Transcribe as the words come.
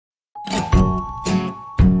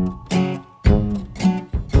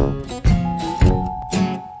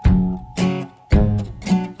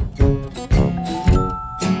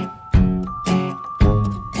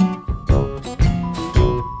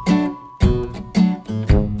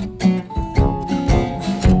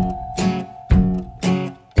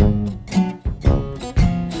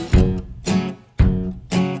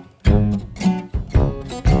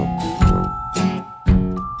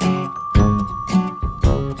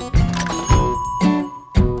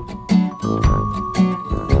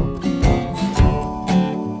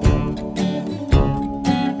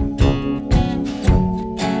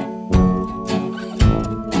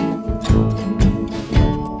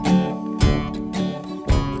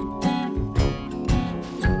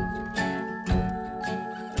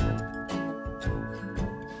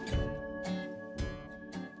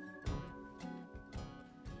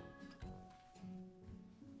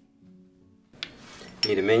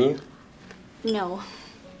Need a menu? No.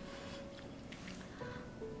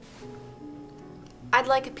 I'd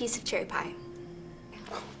like a piece of cherry pie.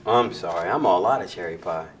 I'm sorry, I'm all out of cherry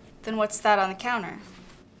pie. Then what's that on the counter?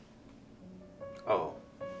 Oh,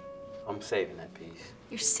 I'm saving that piece.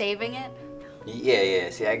 You're saving it? Yeah.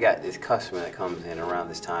 See, I got this customer that comes in around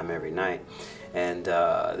this time every night, and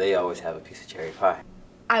they always have a piece of cherry pie.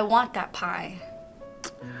 I want that pie.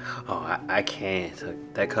 Oh, I can't.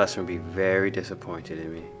 Look, that customer would be very disappointed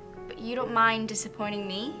in me. But you don't mind disappointing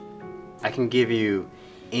me? I can give you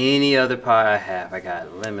any other pie I have. I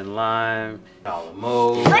got lemon lime, a la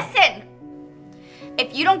mode. Listen!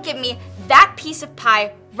 If you don't give me that piece of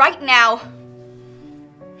pie right now,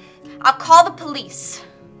 I'll call the police.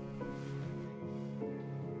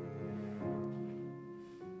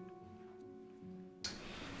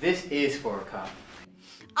 This is for a cop.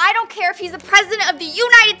 I don't care if he's the President of the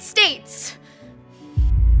United States.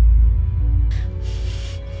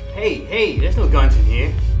 Hey, there's no guns in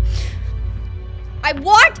here. I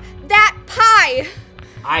want that pie.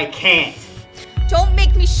 I can't. Don't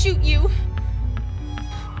make me shoot you.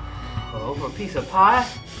 Over a piece of pie?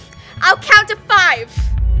 I'll count to 5.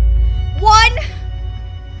 1,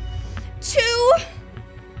 2.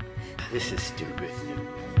 This is stupid.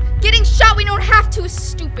 Getting shot we don't have to is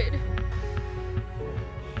stupid.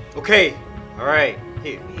 Okay, all right.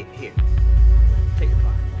 Here. Take the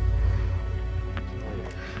pie.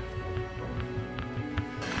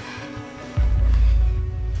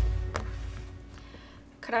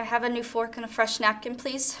 Could I have a new fork and a fresh napkin,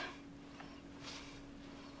 please?